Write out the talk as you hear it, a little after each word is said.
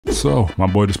So, my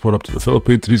boy just pulled up to the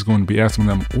Philippines and he's going to be asking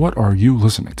them, what are you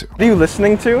listening to? What are you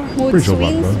listening to? Mood Pretty chill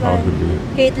about Swings that. by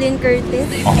Caitlin Curtis.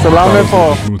 Salamat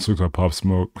po. Mood Swings by Pop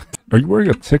Smoke. Are you wearing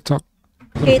a TikTok?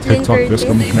 Caitlin TikTok Curtis.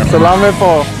 disco? No. Salamat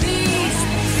po.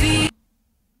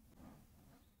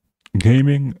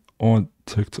 Gaming on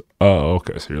TikTok. Oh,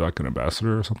 okay. So you're like an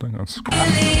ambassador or something? That's cool.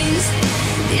 That's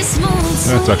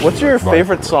actually What's your vibe.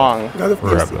 favorite song? Or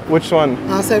have that. Which one?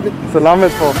 7.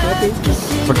 Salamat po.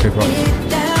 It's okay, fine.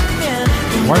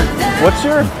 Why? What's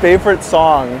your favorite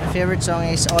song? My favorite song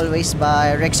is Always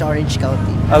by Rex Orange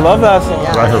County. I love that song.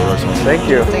 I heard that song. Thank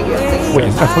you. Thank you. Wait,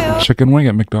 is that fucking chicken wing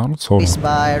at McDonald's? Hold Always on.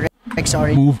 by Rex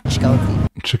Orange Move. County.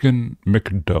 Chicken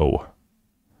McDough.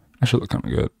 That shit look kind of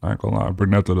good. I ain't gonna lie.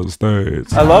 Bring that to the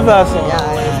States. I love that song.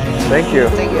 Yeah. Thank you.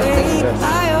 Thank you. Thank you.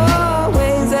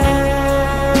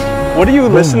 What are you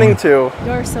listening to?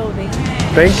 You're so big.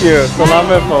 Thank you.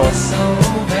 Salamat po.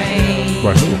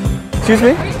 By who? Excuse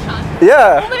me? Oh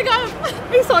Yeah. my god,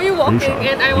 I saw you walking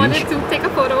Yusha. and I wanted to take a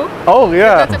photo. Oh,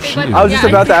 yeah. That's okay, shit. but I was just yeah,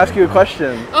 about to ask you a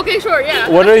question. Okay, sure, yeah.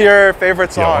 What are your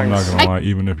favorite Yeah, I'm not songs? gonna lie.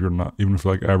 Even if you're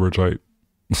like average height,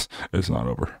 it's not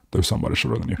over. There's somebody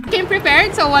shorter than you. Came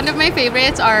prepared, so one of my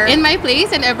favorites are In My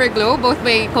Place and Everglow, both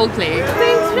by Coldplay.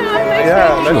 Thanks, Sean.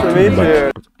 Yeah, nice to meet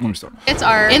you. Let me stop. It's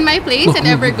are In My Place and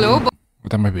Everglow,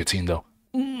 That might be a teen though.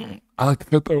 I like the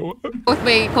fit though. both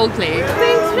by Coldplay.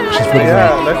 Thanks, Sean.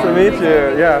 Yeah, nice to meet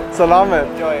you. Yeah, salamat.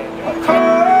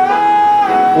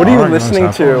 What are you Alright, listening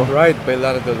nice, have to? Right by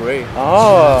Lana Del Rey.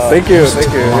 Oh, thank you,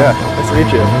 thank you. Yeah, nice to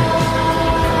meet you.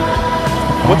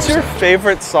 What's your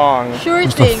favorite song? Sure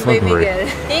What's the thing, baby fuckery? girl.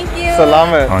 Thank you.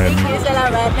 Salamat. I am. Thank you,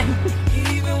 salamat.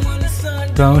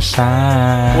 Don't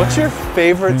shine. What's your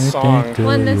favorite song?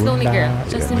 One That's Lonely Girl,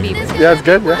 Justin Bieber. Yeah, it's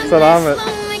good. Yeah, salamat.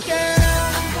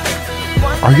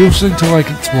 Are you listening to like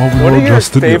 12-year-old What are your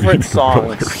Justin favorite Bieber?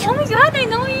 songs? Oh my god, I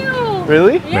know you.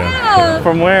 Really? Yeah.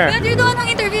 From where? You're the one who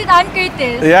interviewed Ann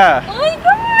Curtis. Yeah. Oh my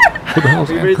god. What the hell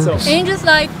is Ann Curtis? Angels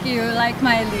like you, like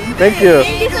Miley. Thank you.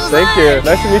 Thank you so Thank much. you.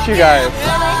 Nice to meet you guys.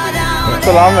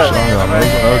 Salamat.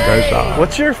 Okay, shot.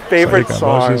 What's your favorite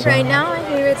song? Right now, my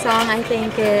favorite song I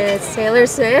think is Taylor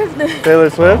Swift. Taylor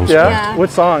Swift? Oh, Yeah. yeah.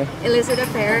 Which song? Illicit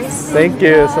Affairs. Thank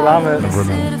you. Salamat.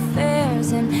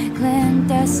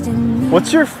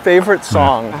 What's your favorite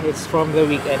song? It's from The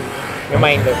Weeknd.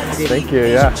 Reminder. Thank you.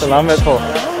 Yeah. Salamat po.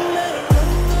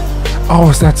 Oh,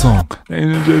 it's that song.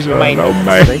 Reminder.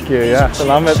 Thank you. Yeah.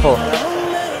 Salamat po.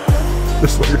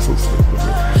 This like is so stupid.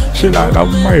 She not a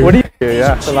man. What do you?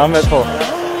 Yeah. Salamat po.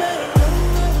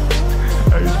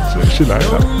 She not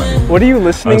a man. What are you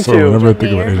listening I swear, to? whenever I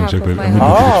think about Asian chick, I immediately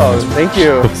Oh, thank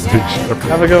you. think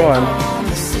Have a good one.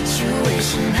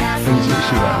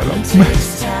 she not a man.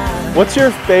 What's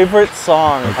your favorite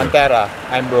song? Pantera,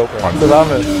 I'm broken.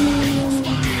 Salamat.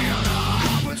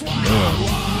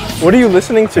 What are you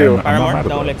listening to? I'm not mad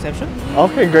about it. Exception?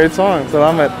 Okay, great song.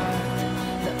 Salamat.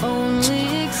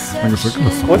 What's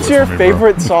What's your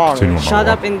favorite song? Shut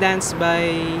Up and Dance by,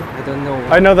 I don't know.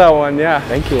 I know that one. Yeah.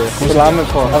 Thank you. Salamat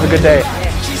po. Have a good day.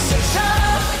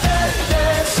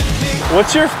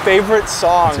 What's your favorite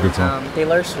song? It's a good song.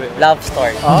 Taylor Swift. Love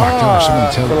Story. Oh my gosh, I'm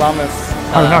gonna tell you. Salamat.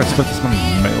 I did not expect this many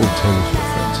male Taylor Swift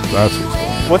fans. That's what's going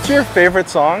on. What's your favorite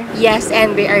song? Yes,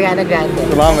 and by Ariana Grande.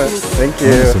 Salamat. Thank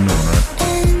It's a you. new one, right?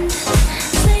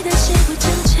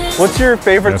 What's your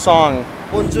favorite Yes. song?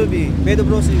 Bon Jovi, Pedro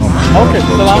Brosis. Okay,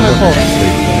 salamat po.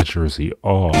 State Jersey.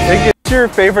 Oh. Thank you. What's your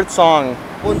favorite song?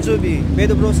 Bon Jovi,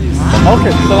 Pedro Brosis.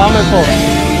 Okay, salamat po.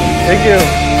 Thank you.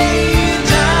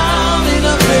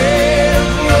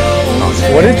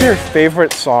 What is your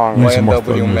favorite song? Need some more YNW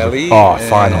thug music. Melly Oh,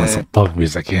 finally, and- some thug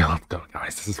music. Yeah, let's go,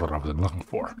 guys. This is what I was looking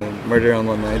for. Murder on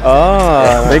One Night.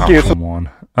 Ah, thank you. Come on.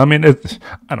 I mean, I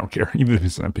don't care, even if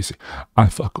it's an NPC. I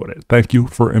fuck with it. Thank you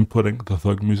for inputting the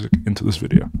thug music into this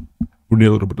video. We need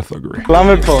a little bit of thuggery.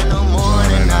 Salamat po.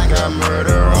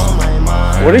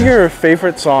 What are your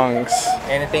favorite songs?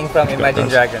 Anything from Imagine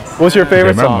Dragons. What's your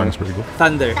favorite Okay, song? mine's pretty cool.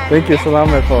 Thunder. Thank you,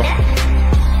 salamat po.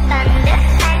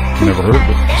 Never heard of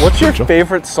it. What's your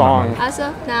favorite song? As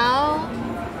of now,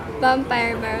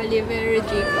 Vampire by Olivia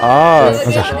Rodrigo. Ah,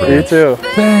 That's actually you too.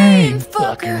 Bang,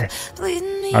 fucker.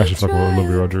 I actually fuck with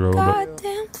Olivia Rodrigo a little bit.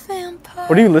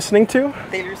 What are you listening to?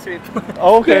 Taylor Swift.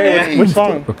 Oh, okay. Which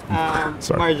song?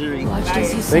 Sorry. Marjorie.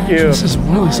 Thank you. This is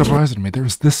really surprising to me.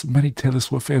 There's this many Taylor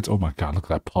Swift fans. Oh my god, look at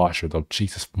that posture though.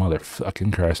 Jesus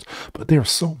motherfucking Christ. But there are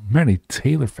so many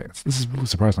Taylor fans. This is really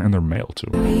surprising. And they're male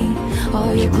too.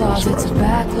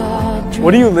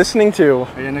 What are you listening to?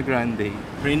 Ariana Grande,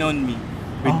 Rain on Me,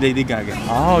 with Lady Gaga.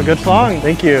 Oh, good song.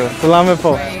 Thank you. Salamat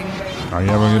po. Are you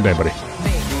having a good day, buddy?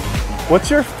 What's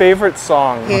your favorite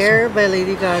song? Hair by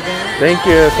Lady Gaga. Thank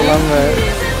you.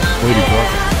 Salamat. Lady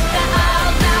Gaga.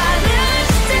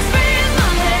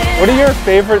 What are your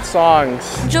favorite songs?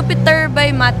 Jupiter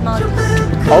by Matt Mountain.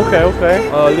 Okay,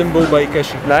 okay. Limbo by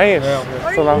Keshi. Nice.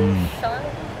 Salam.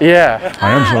 Yeah.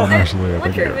 I am Sean actually. I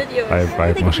What's think your video? I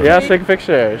have no shot. Yeah, let's take a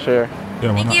picture. Sure.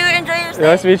 Yeah, why not? You enjoy your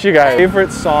Yeah, nice to meet you guys.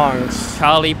 Favorite songs?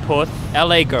 Charlie Puth,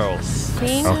 LA Girls.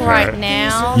 Think Okay. right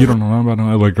now. You don't know about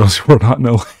no LA girls who are not in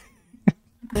LA.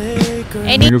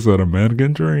 Anything Niggas an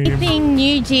American dream.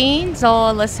 New Jeans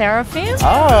or La Seraphim?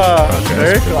 Ah, Okay,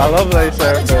 very that's cool. good. I love that you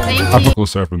said that. Thank I you. fuck with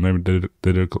Seraphim.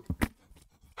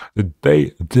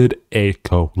 They did a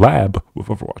collab with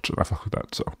Overwatch, and I fuck with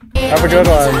that. So Have a good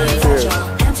one. Too.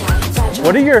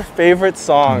 What are your favorite that's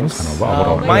songs? kind of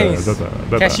wow. mine is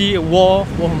Keshi, War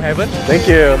from Heaven. Thank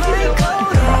you.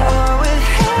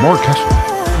 More Kesha.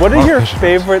 What are Oh, your Kesha.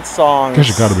 favorite songs?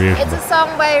 Kesha gotta be Asian. It's a song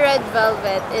by Red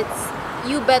Velvet. It's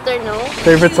You Better Know.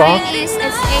 Favorite song? Mine is a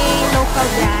local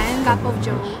brand, Gap of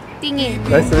Joe. Tingin.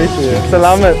 Nice to meet you.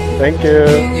 Salamat. Thank you.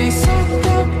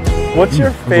 What's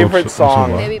your favorite What's your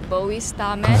song? what? David Bowie's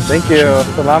Tamet. Thank you.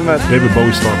 Salamat. David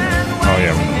Bowie song. Oh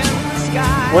yeah.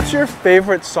 What's your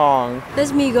favorite song?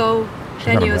 Let's me go. got a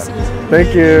Daniel rap. Caesar.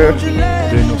 Thank you.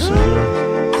 Daniel Caesar.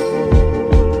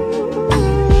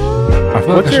 I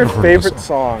feel like What's I your should've heard favorite this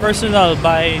song? Personal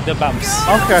by The Bumps.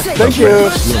 Okay. Thank you.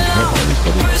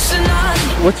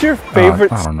 What's your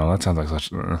favorite I don't know. That sounds like such.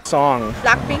 song?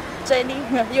 Blackpink, Jennie,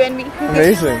 you and me.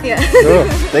 Amazing. Yeah. Cool.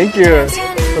 Thank you.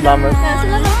 Salamat.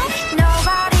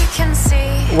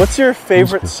 What's your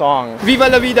favorite song? Viva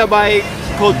la Vida by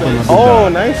Coldplay. Oh,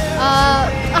 nice.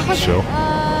 Ako, Show.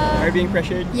 Are you being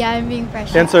pressured? yeah, I'm being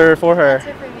pressured. Answer for her.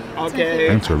 Okay.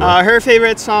 Answer, bro. Her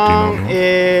favorite song Do you know?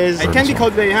 is Favorite Candy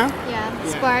song. Coldplay, huh? Yeah,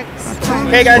 Sparks.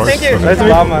 Okay, guys, thank you. Nice to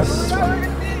meet you.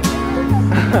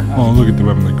 Oh, look at them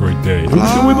having a great day. Look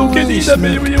at the little kitties.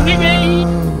 Alright, you guys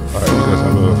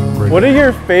have a great What are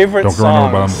your favorite Don't go wrong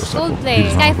about songs? Coldplay,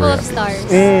 Sky Full of Stars.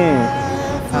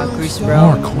 Chris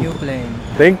Brown, New Plane.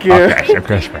 Thank you. Okay,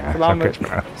 okay, man. Salamat. Okay,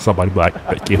 man. Somebody black.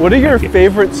 Thank you. What are your Thank you.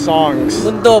 favorite songs?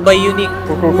 Mundo by Unique.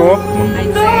 Cool, cool, cool.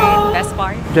 I'd say best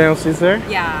part. Daniel Caesar?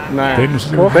 Yeah. Daniel Nice.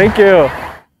 Caesar. Cool. Thank you.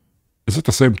 Is it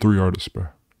the same three artists, bro?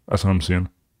 That's what I'm seeing.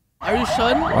 Are you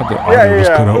sure? Why the Yeah, audio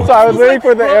just cut yeah. out? So I was waiting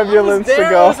for the ambulance to I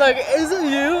go. was like, is it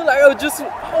you? Like, I was just,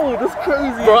 oh, that's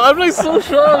crazy. Bro, I'm like so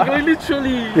shocked, like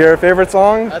literally. Your favorite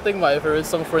song? I think my favorite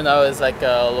song for now is like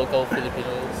a local Filipino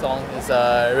song. It's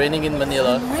Raining in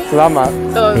Manila. Salamat.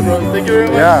 So, bro, thank you very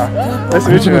much. Yeah. Nice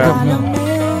to meet you, man.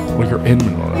 Well, you're in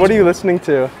Manila. What are you listening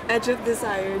to? Edge of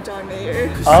Desire, John Mayer.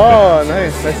 Oh,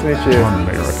 nice. Nice to meet you. John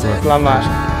Mayer, I feel like Salamat.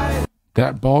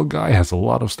 that bald guy has a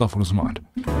lot of stuff on his mind.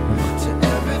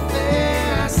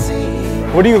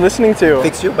 What are you listening to?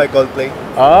 Fix You by Coldplay.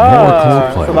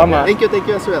 Ah, Coldplay. salamat. Thank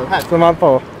you as well. Hat. Salamat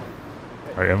po.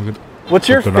 Alright, I'm good. What's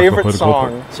your They're not gonna favorite play the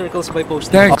Coldplay. song? Circles by Post.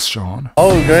 Thanks, Sean.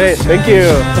 Oh, great. Thank you.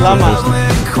 Salamat.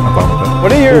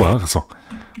 What are your... Oh, I like that song.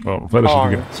 Well, finish it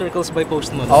Song. again. Circles by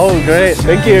Post Malone. Oh, great.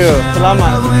 Thank you.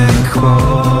 Salamat.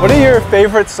 What are your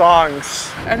favorite songs?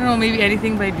 I don't know, maybe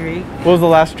anything by Drake. What was the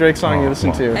last Drake song you Oh,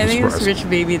 listened to? I think it's Surprise. Rich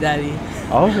Baby Daddy.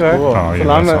 Okay. Oh, yeah, that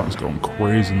Salamat. song's going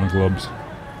crazy in the clubs.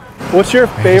 What's your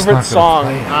He's favorite not gonna song?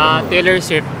 play. Taylor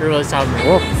Swift, Cruel Summer.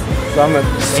 Oh, salamat.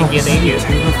 Thank you, thank you.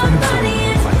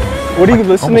 What are you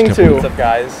listening can't believe to? What's up,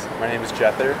 guys? My name is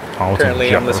Jether. Oh, it's a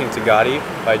Currently, I'm Jether. listening to Gotti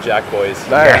by Jack Boys.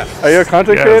 Nice. Are you a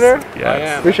content Yes. creator?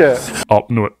 Yes. Appreciate it. Oh,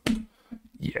 knew it.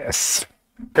 Yes.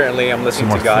 Currently, I'm listening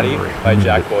to Some more Gotti thundery. by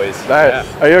Jack Boys. Nice.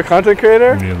 Are you a content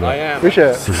creator? We need that. I am.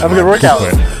 Appreciate it. Have a good workout.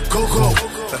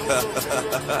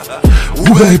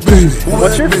 Baby.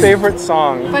 What's your favorite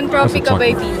song? Pantropica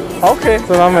by Pili. Okay.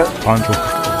 Salamat. Pancho.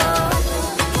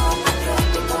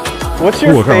 What's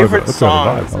your Ooh, I kinda like favorite that. That's a song?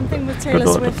 vibe. Something with Good Taylor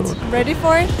thought, good Swift. thought. Ready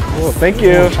for it? Cool. Thank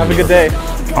you. Have a good day.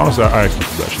 Honestly, I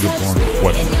expected that. She did porn.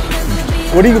 What?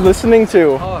 What are you listening to?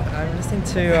 Oh, I'm listening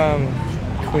to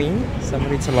Queen,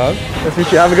 Somebody to Love. Nice to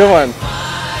meet you. Have a good one.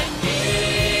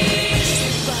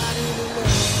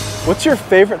 What's your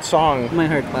favorite song? My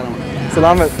heart, parang.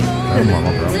 Salamat. I'm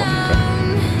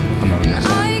not in this.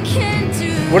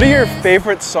 What are your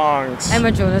favorite songs? I'm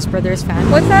a Jonas Brothers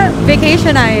fan. What's that?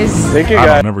 Vacation Eyes. Thank you, I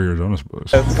guys. don't never hear Jonas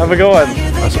Brothers. Have a good one.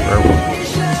 That's a rare one.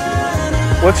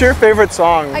 What's your favorite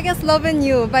song? I guess Lovin'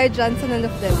 You by Johnson and the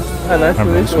Flims. Nice to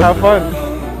I'm meet you. really Have fun.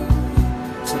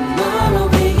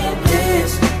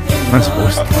 Nice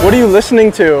voice. What are you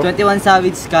listening to? 21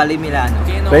 Savage, Cali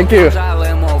Milano. Thank you.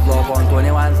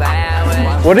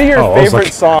 What are your Oh, I was favorite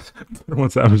like- songs? 21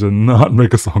 Savage did not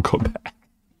make a song called that.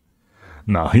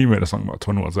 Nah, he made a song about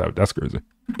 21 Savage. That's crazy.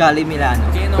 Cali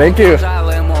Milano. Thank you.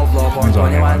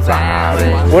 21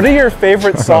 Savage. What are your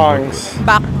favorite songs?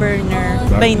 Back Burner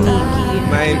by Nicki.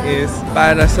 Mine is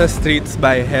Para sa Streets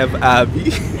by Have Abby.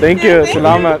 Thank you.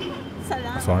 Salamat.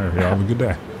 Fire. Yeah, have a good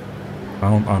day. I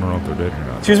don't know if they're dating or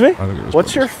not. Excuse me? I think it was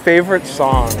What's your favorite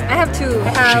song? I have two. I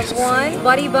have one,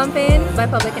 Body Bumpin' by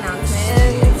Public Announcement,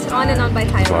 and it's On and On by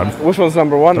Tidal. Which one's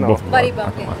number one They're though? both Body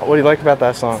wild. Bumpin'. What do you like about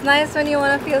that song? It's nice when you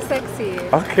want to feel sexy.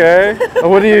 Okay.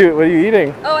 What are you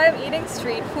eating? Oh, I'm eating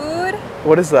street food.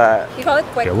 What is that? You call it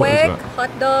kwek Yeah, what is kwek, that?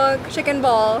 hot dog, chicken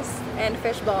balls, and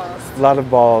fish balls. A lot of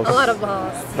balls. A lot of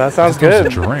balls. That sounds That's good. a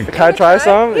drink. Can I try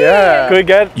some? Yeah. Could we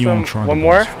get You some, wanna try one the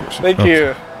more? balls first? Thank Okay.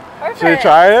 you. Perfect. Should we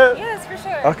try it? Yes, for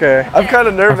sure. Okay. I'm kind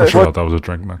of I for nervous. sure What thought that was a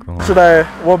drink, not gonna lie. should I?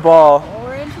 What ball?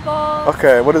 Orange balls.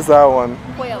 Okay. What is that one?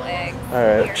 Quail eggs. All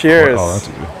right. Cheers. Oh, that's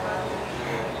easy.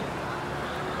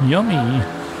 Yummy.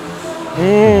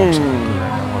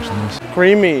 Watching this.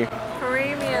 Creamy.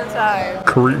 Creamy inside.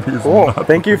 Creamy is Cool. not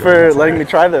Thank you the for letting me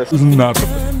try this. This is not the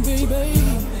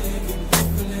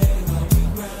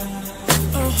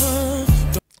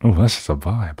Oh, that's just a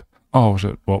vibe. Oh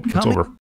shit. Well, it's over.